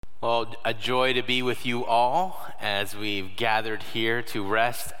Well, a joy to be with you all as we've gathered here to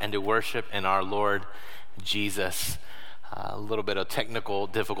rest and to worship in our Lord Jesus. A little bit of technical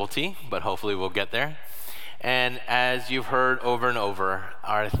difficulty, but hopefully we'll get there. And as you've heard over and over,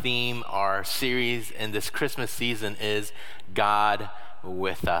 our theme, our series in this Christmas season is God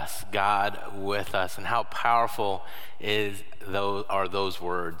with us. God with us. And how powerful are those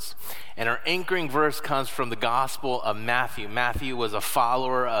words. And our anchoring verse comes from the Gospel of Matthew. Matthew was a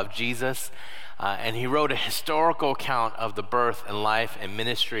follower of Jesus, and he wrote a historical account of the birth and life and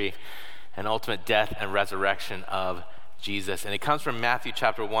ministry and ultimate death and resurrection of Jesus. And it comes from Matthew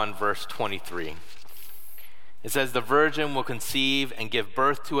chapter 1, verse 23. It says, "The virgin will conceive and give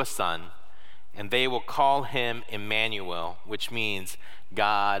birth to a son, and they will call him Emmanuel," which means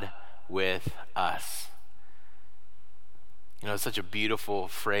God with us. You know, it's such a beautiful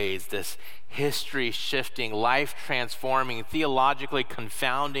phrase, this history-shifting, life-transforming, theologically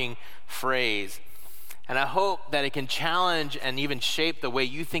confounding phrase. And I hope that it can challenge and even shape the way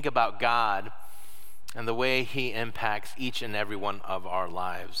you think about God and the way he impacts each and every one of our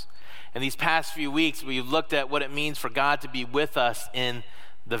lives. In these past few weeks, we've looked at what it means for God to be with us in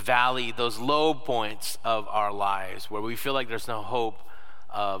the valley, those low points of our lives where we feel like there's no hope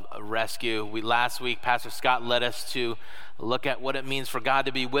of rescue. Last week, Pastor Scott led us to look at what it means for God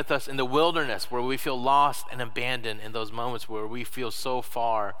to be with us in the wilderness, where we feel lost and abandoned in those moments where we feel so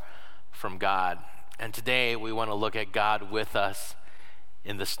far from God. And today, we want to look at God with us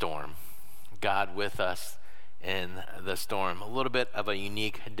in the storm. God with us in the storm. A little bit of a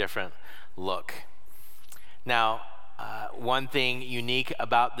unique, different look. Now, one thing unique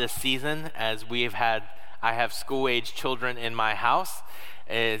about this season, as I have school-age children in my house,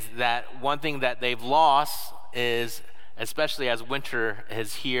 is that one thing that they've lost is, especially as winter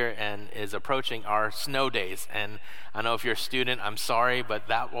is here and is approaching, are snow days. And I know if you're a student, I'm sorry, but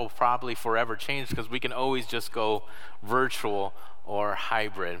that will probably forever change because we can always just go virtual or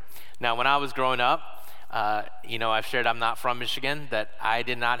hybrid. Now, when I was growing up, I've shared I'm not from Michigan, that I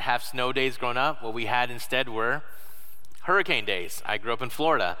did not have snow days growing up. What we had instead were hurricane days. I grew up in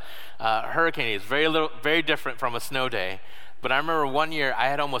Florida. Hurricane days, very different from a snow day. But I remember one year I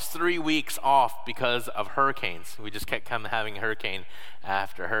had almost 3 weeks off because of hurricanes. We just kept having hurricane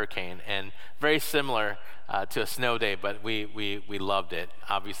after hurricane, and very similar to a snow day, but we loved it.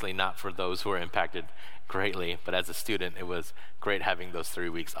 Obviously not for those who were impacted greatly, but as a student, it was great having those 3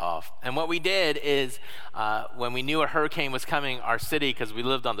 weeks off. And what we did is, when we knew a hurricane was coming our city, because we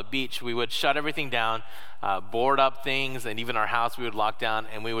lived on the beach, we would shut everything down, board up things, and even our house we would lock down,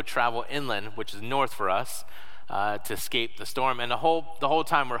 and we would travel inland, which is north for us, to escape the storm. And the whole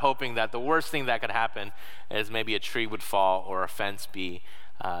time we're hoping that the worst thing that could happen is maybe a tree would fall or a fence be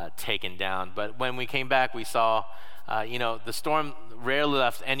taken down. But when we came back, we saw, the storm rarely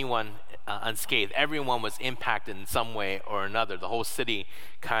left anyone unscathed. Everyone was impacted in some way or another. The whole city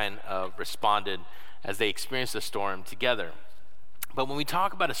kind of responded as they experienced the storm together. But when we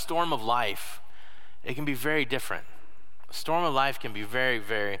talk about a storm of life, it can be very different. A storm of life can be very,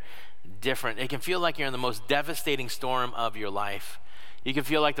 very different. It can feel like you're in the most devastating storm of your life. You can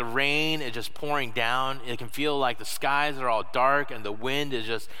feel like the rain is just pouring down. It can feel like the skies are all dark and the wind is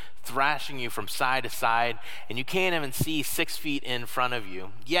just thrashing you from side to side, and you can't even see 6 feet in front of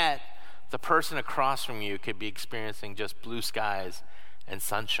you. Yet, the person across from you could be experiencing just blue skies and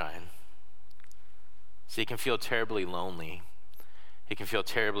sunshine. So it can feel terribly lonely. It can feel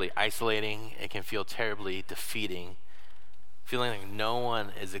terribly isolating. It can feel terribly defeating, feeling like no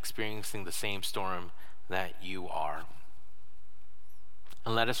one is experiencing the same storm that you are.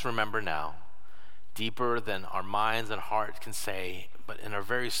 And let us remember now, deeper than our minds and hearts can say, but in our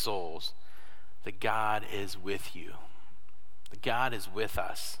very souls, that God is with you. That God is with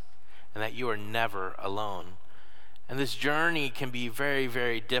us, and that you are never alone. And this journey can be very,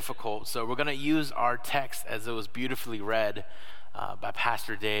 very difficult. So we're going to use our text as it was beautifully read by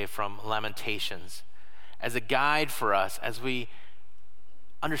Pastor Dave from Lamentations as a guide for us as we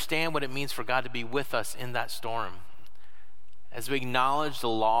understand what it means for God to be with us in that storm, as we acknowledge the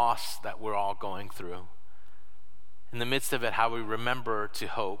loss that we're all going through. In the midst of it, how we remember to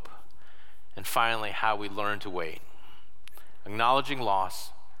hope, and finally, how we learn to wait. Acknowledging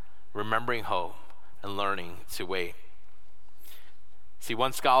loss, remembering hope, and learning to wait. See,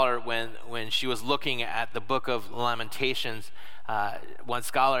 one scholar, when she was looking at the book of Lamentations, one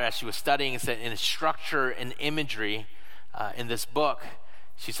scholar, as she was studying, said in structure and imagery in this book,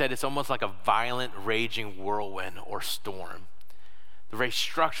 she said it's almost like a violent, raging whirlwind or storm. The very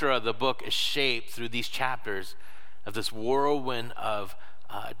structure of the book is shaped through these chapters of this whirlwind of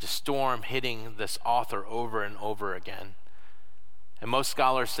the storm hitting this author over and over again. And most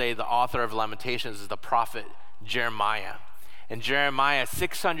scholars say the author of Lamentations is the prophet Jeremiah. And Jeremiah,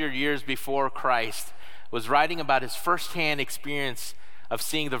 600 years before Christ, was writing about his firsthand experience of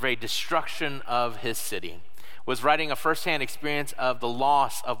seeing the very destruction of his city, was writing a firsthand experience of the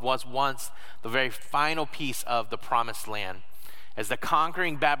loss of what was once the very final piece of the promised land. As the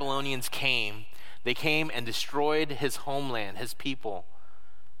conquering Babylonians came, they came and destroyed his homeland, his people.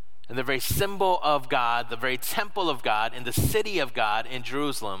 And the very symbol of God, the very temple of God, and the city of God in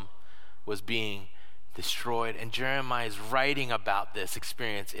Jerusalem was being destroyed. And Jeremiah is writing about this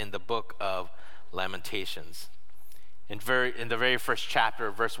experience in the book of Lamentations. In the very first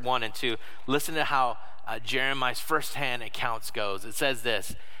chapter, verse 1 and 2, listen to how Jeremiah's firsthand accounts goes. It says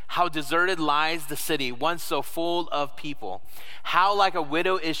this: "How deserted lies the city, once so full of people. How like a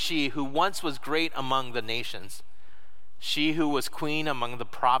widow is she who once was great among the nations. She who was queen among the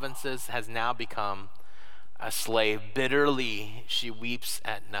provinces has now become a slave. Bitterly she weeps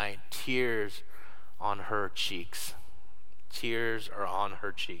at night, tears on her cheeks." Tears are on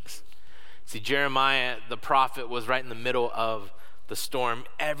her cheeks. See, Jeremiah, the prophet, was right in the middle of the storm.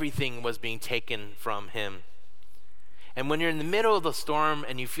 Everything was being taken from him. And when you're in the middle of the storm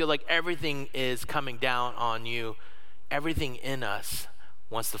and you feel like everything is coming down on you, everything in us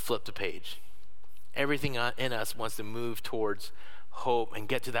wants to flip the page. Everything in us wants to move towards hope and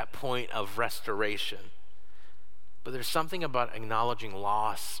get to that point of restoration. But there's something about acknowledging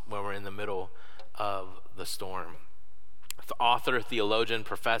loss when we're in the middle of the storm. The author, theologian,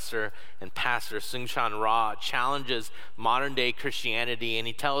 professor, and pastor Soong-Chan Rah challenges modern-day Christianity, and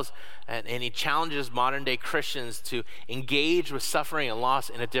he challenges modern-day Christians to engage with suffering and loss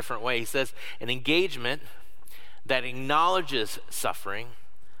in a different way. He says, an engagement that acknowledges suffering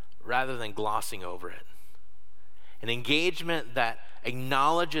rather than glossing over it. An engagement that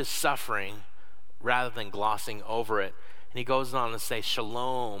acknowledges suffering rather than glossing over it. And he goes on to say,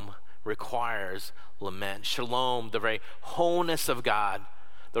 shalom requires lament. Shalom, the very wholeness of God,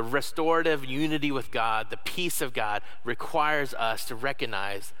 the restorative unity with God, the peace of God, requires us to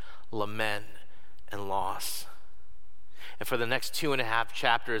recognize lament and loss. And for the next 2.5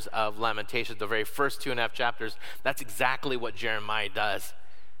 chapters of Lamentations, the very first 2.5 chapters, that's exactly what Jeremiah does.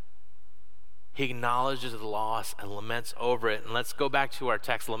 He acknowledges the loss and laments over it. And let's go back to our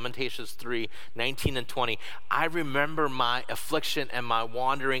text, Lamentations 3:19 and 20. "I remember my affliction and my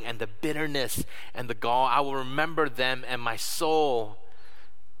wandering and the bitterness and the gall. I will remember them, and my soul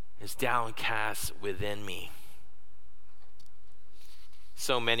is downcast within me."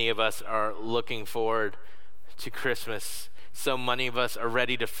 So many of us are looking forward to Christmas. So many of us are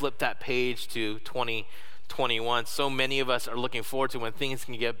ready to flip that page to 2021. So many of us are looking forward to when things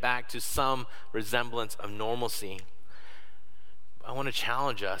can get back to some resemblance of normalcy. I want to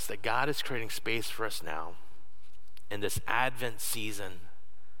challenge us that God is creating space for us now in this Advent season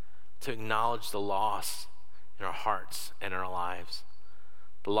to acknowledge the loss in our hearts and in our lives.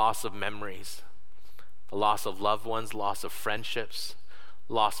 The loss of memories, the loss of loved ones, loss of friendships,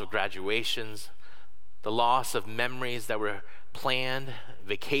 loss of graduations, the loss of memories that were planned,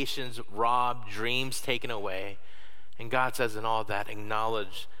 vacations robbed, dreams taken away. And God says in all that,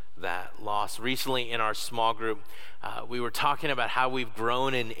 acknowledge that loss. Recently in our small group, we were talking about how we've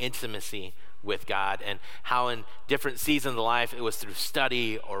grown in intimacy with God and how in different seasons of life it was through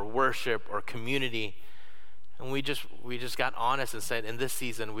study or worship or community. And we just got honest and said, in this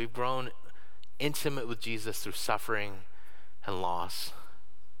season, we've grown intimate with Jesus through suffering and loss.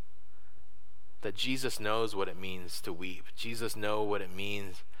 That Jesus knows what it means to weep. Jesus knows what it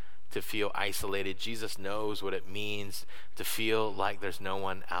means to feel isolated. Jesus knows what it means to feel like there's no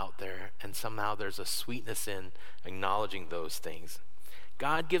one out there. And somehow there's a sweetness in acknowledging those things.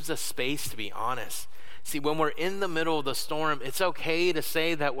 God gives us space to be honest. See, when we're in the middle of the storm, it's okay to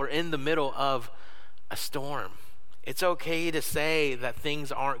say that we're in the middle of a storm. It's okay to say that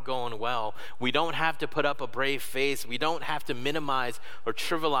things aren't going well. We don't have to put up a brave face. We don't have to minimize or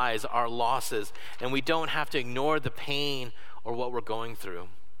trivialize our losses. And we don't have to ignore the pain or what we're going through.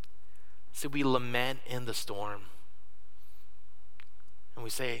 So we lament in the storm. And we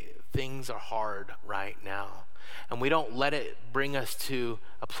say, things are hard right now. And we don't let it bring us to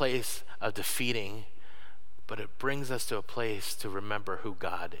a place of defeating, but it brings us to a place to remember who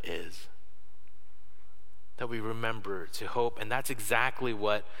God is. That we remember to hope. And that's exactly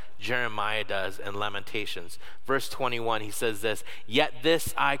what Jeremiah does in Lamentations. Verse 21, he says this, "Yet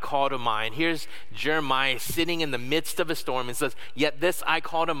this I call to mind." Here's Jeremiah sitting in the midst of a storm and says, "Yet this I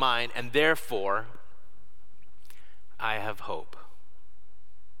call to mind, and therefore I have hope."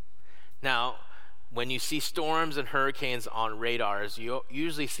 Now, when you see storms and hurricanes on radars, you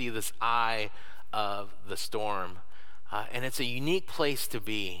usually see this eye of the storm. And it's a unique place to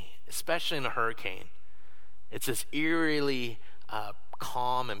be, especially in a hurricane. It's this eerily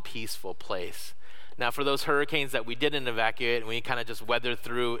calm and peaceful place. Now, for those hurricanes that we didn't evacuate and we kind of just weathered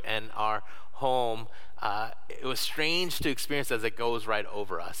through in our home, it was strange to experience as it goes right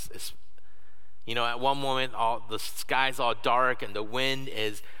over us. At one moment, the sky's all dark and the wind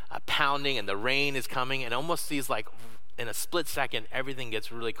is pounding and the rain is coming, and it almost seems like in a split second, everything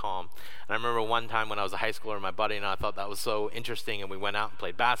gets really calm. And I remember one time when I was a high schooler, my buddy and I thought that was so interesting, and we went out and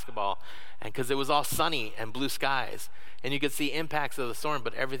played basketball, and because it was all sunny and blue skies, and you could see impacts of the storm,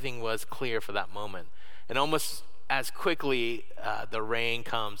 but everything was clear for that moment. And almost as quickly, the rain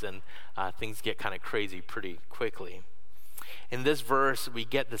comes and things get kind of crazy pretty quickly. In this verse, we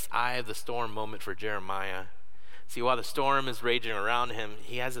get this eye of the storm moment for Jeremiah. See, while the storm is raging around him,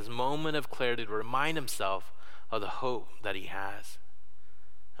 he has this moment of clarity to remind himself of the hope that he has.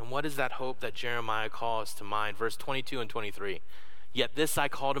 And what is that hope that Jeremiah calls to mind? Verse 22 and 23. Yet this I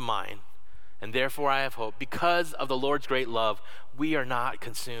call to mind, and therefore I have hope. Because of the Lord's great love, we are not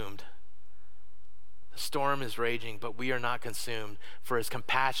consumed. The storm is raging, but we are not consumed, for his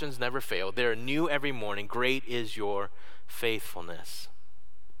compassions never fail. They are new every morning. Great is your faithfulness.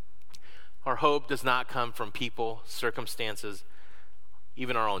 Our hope does not come from people, circumstances,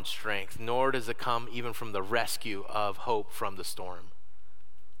 even our own strength, nor does it come even from the rescue of hope from the storm.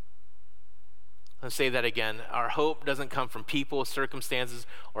 Let's say that again. Our hope doesn't come from people, circumstances,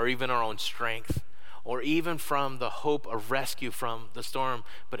 or even our own strength, or even from the hope of rescue from the storm,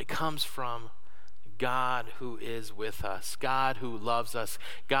 but it comes from God who is with us, God who loves us,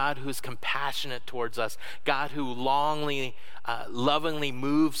 God who's compassionate towards us, God who lovingly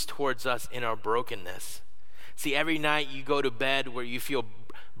moves towards us in our brokenness. See, every night you go to bed where you feel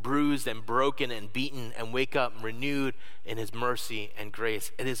bruised and broken and beaten and wake up renewed in his mercy and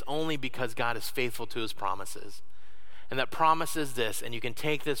grace. It is only because God is faithful to his promises. And that promise is this, and you can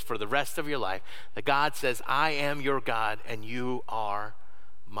take this for the rest of your life, that God says, I am your God and you are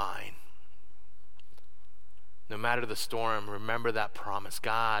mine. No matter the storm, remember that promise.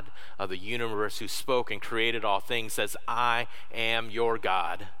 God of the universe who spoke and created all things says, I am your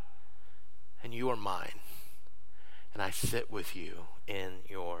God and you are mine. And I sit with you in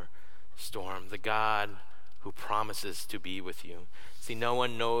your storm. The God who promises to be with you. See, no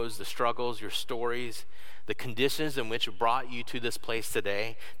one knows the struggles, your stories, the conditions in which brought you to this place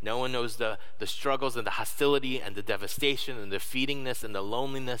today. No one knows the struggles and the hostility and the devastation and the defeatingness and the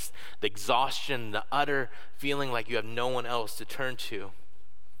loneliness, the exhaustion, the utter feeling like you have no one else to turn to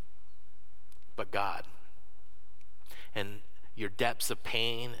but God. And your depths of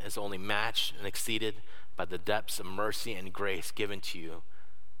pain is only matched and exceeded by the depths of mercy and grace given to you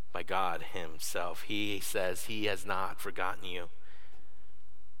by God himself. He says he has not forgotten you.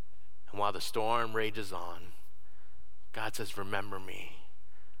 And while the storm rages on, God says, remember me.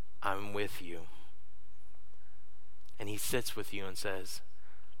 I'm with you. And he sits with you and says,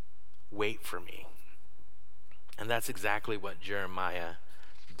 wait for me. And that's exactly what Jeremiah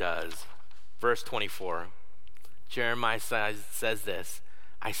does. Verse 24, Jeremiah says this,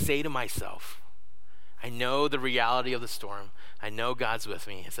 I say to myself, I know the reality of the storm. I know God's with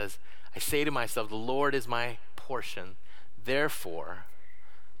me. It says, I say to myself, the Lord is my portion. Therefore,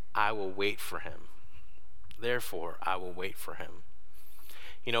 I will wait for him. Therefore, I will wait for him.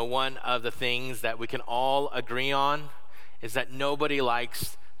 You know, one of the things that we can all agree on is that nobody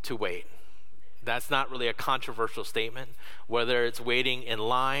likes to wait. That's not really a controversial statement. Whether it's waiting in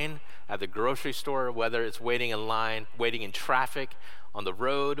line at the grocery store, whether it's waiting in line, waiting in traffic, on the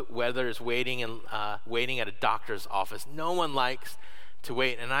road, whether it's waiting at a doctor's office. No one likes to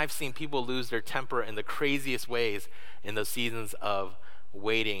wait. And I've seen people lose their temper in the craziest ways in those seasons of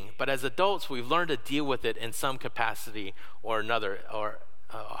waiting. But as adults, we've learned to deal with it in some capacity or another, or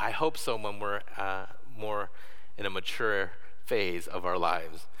I hope so when we're more in a mature phase of our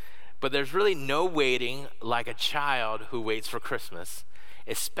lives. But there's really no waiting like a child who waits for Christmas,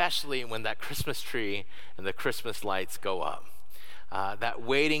 especially when that Christmas tree and the Christmas lights go up. That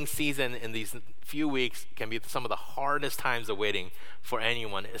waiting season in these few weeks can be some of the hardest times of waiting for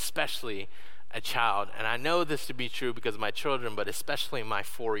anyone, especially a child. And I know this to be true because of my children, but especially my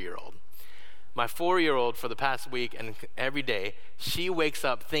 4-year-old. My 4-year-old, for the past week and every day, she wakes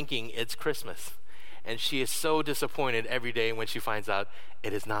up thinking it's Christmas. And she is so disappointed every day when she finds out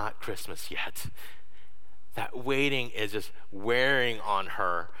it is not Christmas yet. That waiting is just wearing on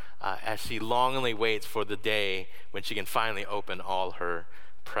her as she longingly waits for the day when she can finally open all her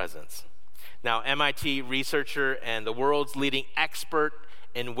presents. Now, MIT researcher and the world's leading expert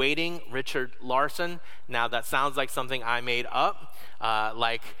in Waiting, Richard Larson. Now that sounds like something I made up,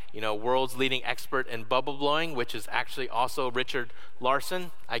 like, world's leading expert in bubble blowing, which is actually also Richard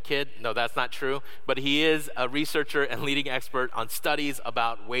Larson. I kid, no, that's not true. But he is a researcher and leading expert on studies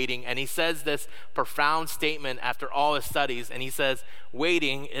about waiting. And he says this profound statement after all his studies, and he says,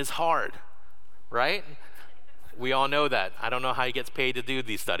 waiting is hard, right? We all know that. I don't know how he gets paid to do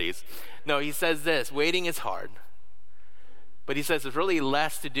these studies. No, he says this, waiting is hard. But he says it's really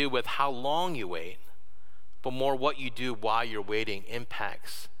less to do with how long you wait, but more what you do while you're waiting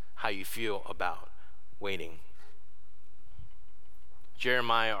impacts how you feel about waiting.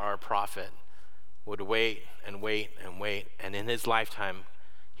 Jeremiah, our prophet, would wait and wait and wait, and in his lifetime,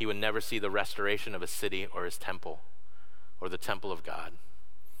 he would never see the restoration of a city or his temple or the temple of God.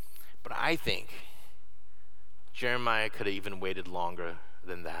 But I think Jeremiah could have even waited longer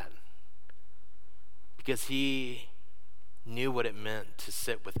than that, because he knew what it meant to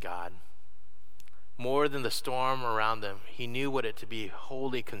sit with God. More than the storm around him, he knew what it to be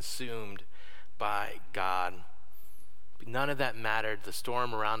wholly consumed by God. None of that mattered, the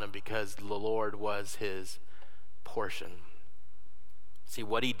storm around him, because the Lord was his portion. See,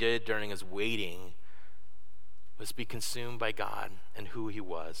 what he did during his waiting was be consumed by God and who he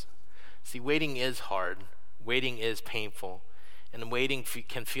was. See, waiting is hard. Waiting is painful. And waiting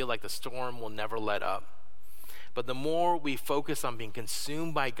can feel like the storm will never let up. But the more we focus on being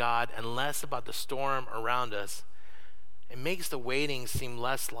consumed by God and less about the storm around us, it makes the waiting seem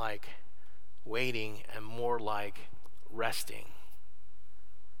less like waiting and more like resting.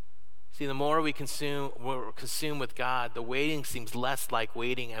 See, the more we're consumed with God, the waiting seems less like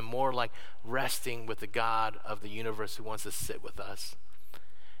waiting and more like resting with the God of the universe who wants to sit with us.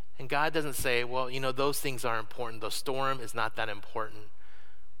 And God doesn't say, well, those things are important. The storm is not that important.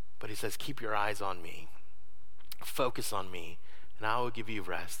 But he says, keep your eyes on me. Focus on me, and I will give you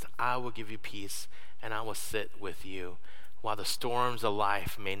rest. I will give you peace, and I will sit with you. While the storms of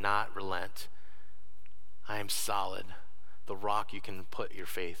life may not relent, I am solid, the rock you can put your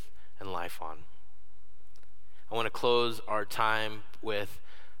faith and life on. I want to close our time with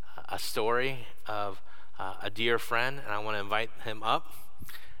a story of a dear friend, and I want to invite him up.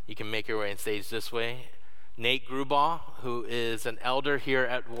 You can make your way on stage this way. Nate Grubaugh, who is an elder here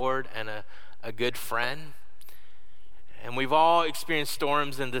at Ward and a good friend. And we've all experienced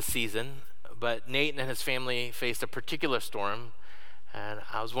storms in this season, but Nate and his family faced a particular storm, and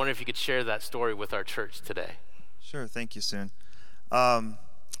I was wondering if you could share that story with our church today. Sure, thank you, Soon.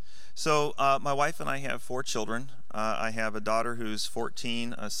 So my wife and I have 4 children. I have a daughter who's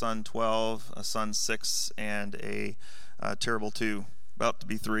 14, a son 12, a son 6, and a terrible 2, about to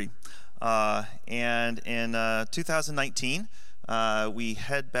be 3. And in 2019, we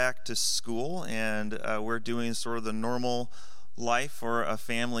head back to school, and we're doing sort of the normal life for a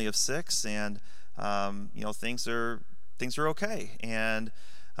family of 6, and things are okay. And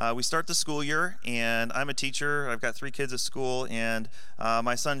we start the school year, and I'm a teacher. I've got 3 kids at school, and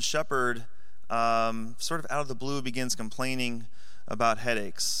my son Shepard, sort of out of the blue, begins complaining about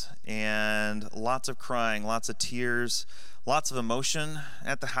headaches and lots of crying, lots of tears, lots of emotion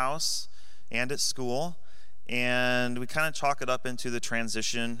at the house and at school. And we kind of chalk it up into the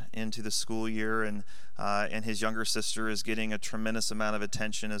transition into the school year, and his younger sister is getting a tremendous amount of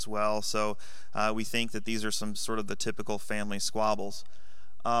attention as well. So we think that these are some sort of the typical family squabbles.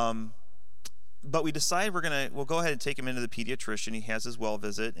 But we decide we'll go ahead and take him into the pediatrician. He has his well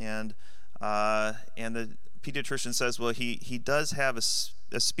visit, and the pediatrician says, well, he does have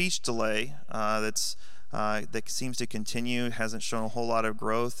a speech delay that seems to continue, hasn't shown a whole lot of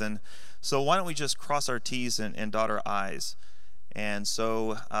growth, and so why don't we just cross our T's and dot our I's? And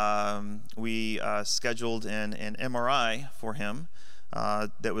so we scheduled an MRI for him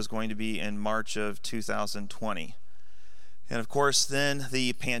that was going to be in March of 2020. And of course, then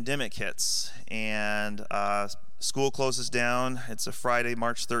the pandemic hits, and school closes down. It's a Friday,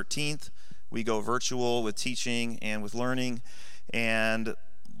 March 13th. We go virtual with teaching and with learning, and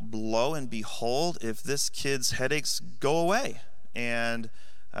lo and behold, if this kid's headaches go away. And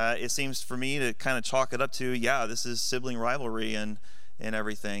it seems for me to kind of chalk it up to, this is sibling rivalry and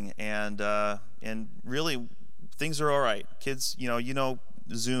everything. And really, things are all right. Kids,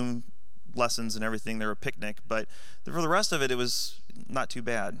 Zoom lessons and everything, they're a picnic. But for the rest of it, it was not too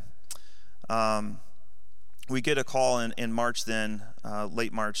bad. We get a call in March then,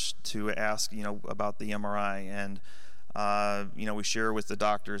 late March, to ask, about the MRI. And we share with the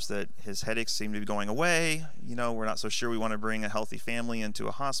doctors that his headaches seem to be going away. We're not so sure we want to bring a healthy family into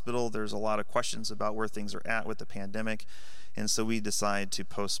a hospital. There's a lot of questions about where things are at with the pandemic. And so we decide to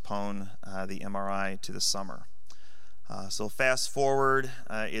postpone the MRI to the summer. So fast forward,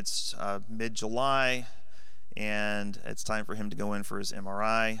 it's mid-July, and it's time for him to go in for his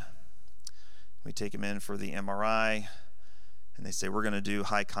MRI. We take him in for the MRI, and they say, we're going to do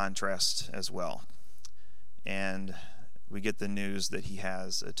high contrast as well. And we get the news that he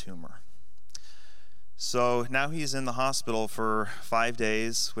has a tumor. So now he's in the hospital for 5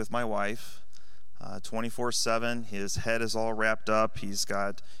 days with my wife, 24/7. His head is all wrapped up. He's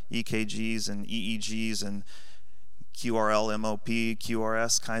got EKGs and EEGs and QRL, MOP,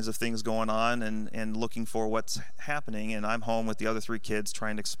 QRS kinds of things going on, and looking for what's happening. And I'm home with the other 3 kids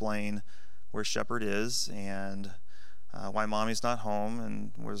trying to explain where Shepherd is and why Mommy's not home,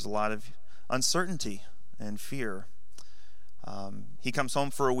 and there's a lot of uncertainty and fear. He comes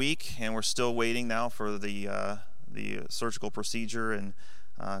home for a week, and we're still waiting now for the surgical procedure, and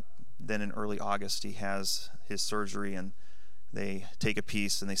then in early August he has his surgery, and they take a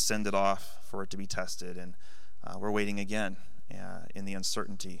piece and they send it off for it to be tested, and we're waiting again in the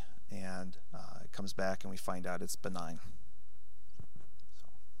uncertainty, and it comes back and we find out it's benign.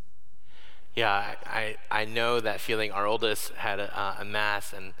 Yeah, I know that feeling. Our oldest had a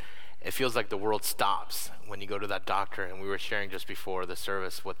mass, and it feels like the world stops when you go to that doctor. And we were sharing just before the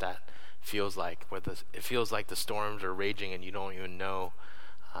service what that feels like. It feels like the storms are raging and you don't even know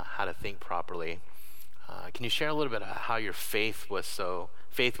how to think properly. Can you share a little bit about how your faith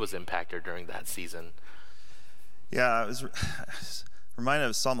was impacted during that season? Yeah, I was reminded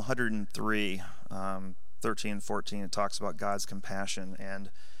of Psalm 103, 13 and 14. It talks about God's compassion,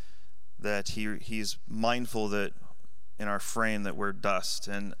 and that he's mindful that in our frame that we're dust.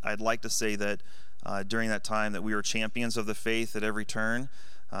 And I'd like to say that during that time that we were champions of the faith at every turn.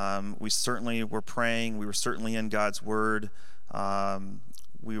 We certainly were praying. We were certainly in God's word.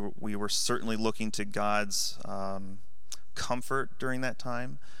 We were certainly looking to God's comfort during that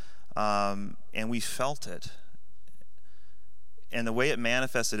time. And we felt it. And the way it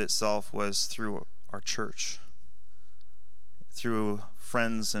manifested itself was through our church, through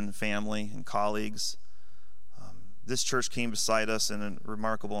friends and family and colleagues. This church came beside us in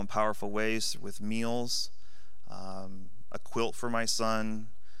remarkable and powerful ways with meals, a quilt for my son,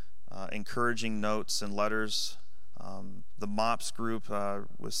 encouraging notes and letters. The MOPS group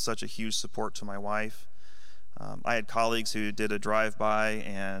was such a huge support to my wife. I had colleagues who did a drive-by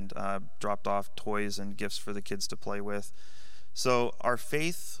and dropped off toys and gifts for the kids to play with. So our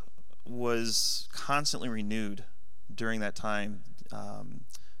faith was constantly renewed during that time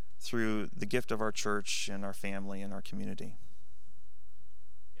through the gift of our church and our family and our community.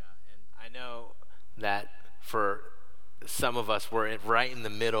 Yeah, and I know that for some of us, we're right in the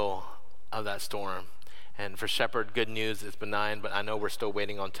middle of that storm. And for Shepherd, good news, it's benign, but I know we're still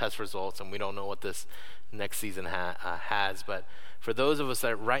waiting on test results, and we don't know what this next season has. But for those of us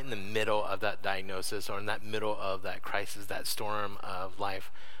that are right in the middle of that diagnosis or in that middle of that crisis, that storm of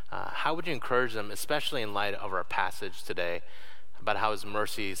life, how would you encourage them, especially in light of our passage today, about how his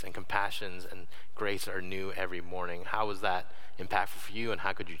mercies and compassions and grace are new every morning? How was that impactful for you, and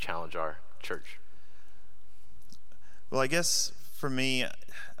how could you challenge our church? Well, I guess for me,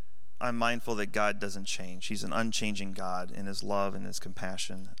 I'm mindful that God doesn't change. He's an unchanging God in his love and his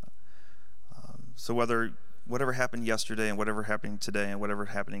compassion. So whatever happened yesterday and whatever happening today and whatever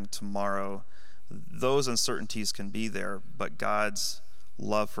happening tomorrow, those uncertainties can be there, but God's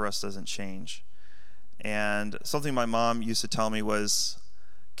love for us doesn't change. And something my mom used to tell me was,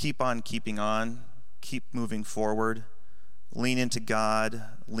 keep on keeping on, keep moving forward, lean into God,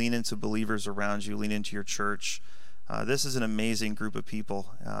 lean into believers around you, lean into your church. This is an amazing group of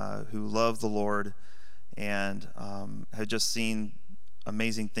people who love the Lord and have just seen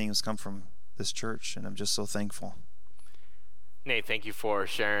amazing things come from this church, and I'm just so thankful. Nate, thank you for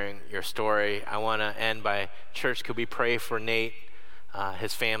sharing your story. I want to end by, church, could we pray for Nate,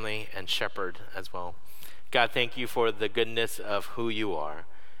 his family, and Shepherd as well? God, thank you for the goodness of who you are.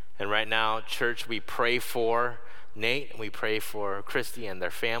 And right now, church, we pray for Nate, and we pray for Christy and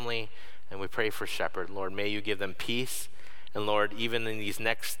their family, and we pray for Shepherd. Lord, may you give them peace. And Lord, even in these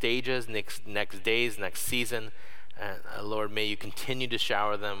next stages, next days, next season, Lord, may you continue to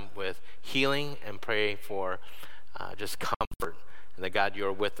shower them with healing, and pray for just comfort. And that, God, you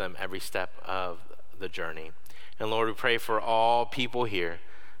are with them every step of the journey. And Lord, we pray for all people here,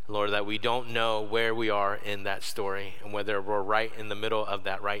 Lord, that we don't know where we are in that story and whether we're right in the middle of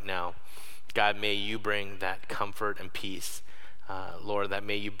that right now. God, may you bring that comfort and peace. Lord, that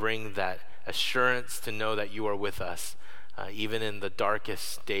may you bring that assurance to know that you are with us, even in the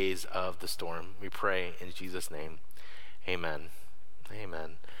darkest days of the storm. We pray in Jesus' name. Amen.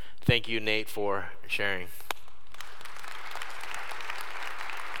 Amen. Thank you, Nate, for sharing.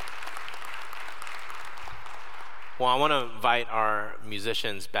 Well, I want to invite our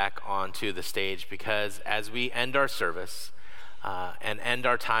musicians back onto the stage, because as we end our service and end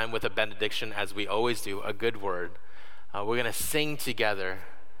our time with a benediction, as we always do, a good word, we're going to sing together.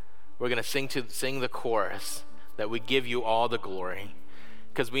 We're going to sing the chorus that we give you all the glory,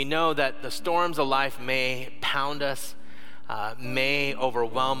 because we know that the storms of life may pound us, may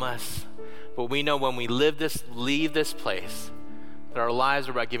overwhelm us, but we know when we leave this place, that our lives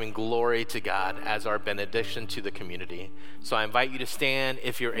are about giving glory to God as our benediction to the community. So I invite you to stand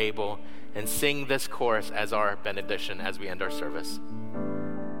if you're able and sing this chorus as our benediction as we end our service.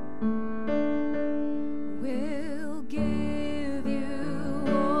 We'll give you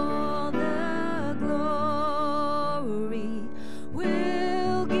all the glory.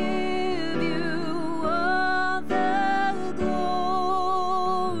 We'll give you all the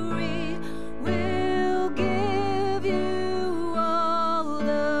glory. We'll give you all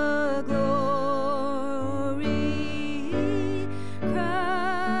the glory. Christ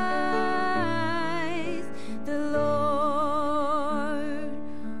the Lord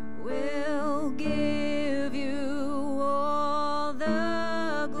will give you all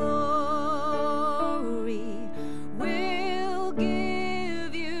the glory. We'll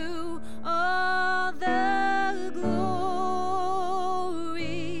give you all the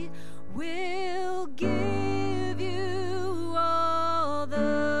glory. We'll give you all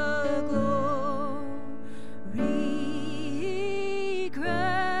the glory. Christ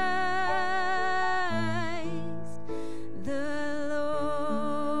the Lord.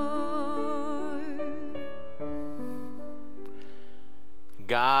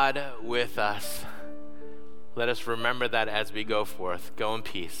 God with us. Let us remember that as we go forth. Go in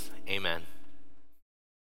peace. Amen.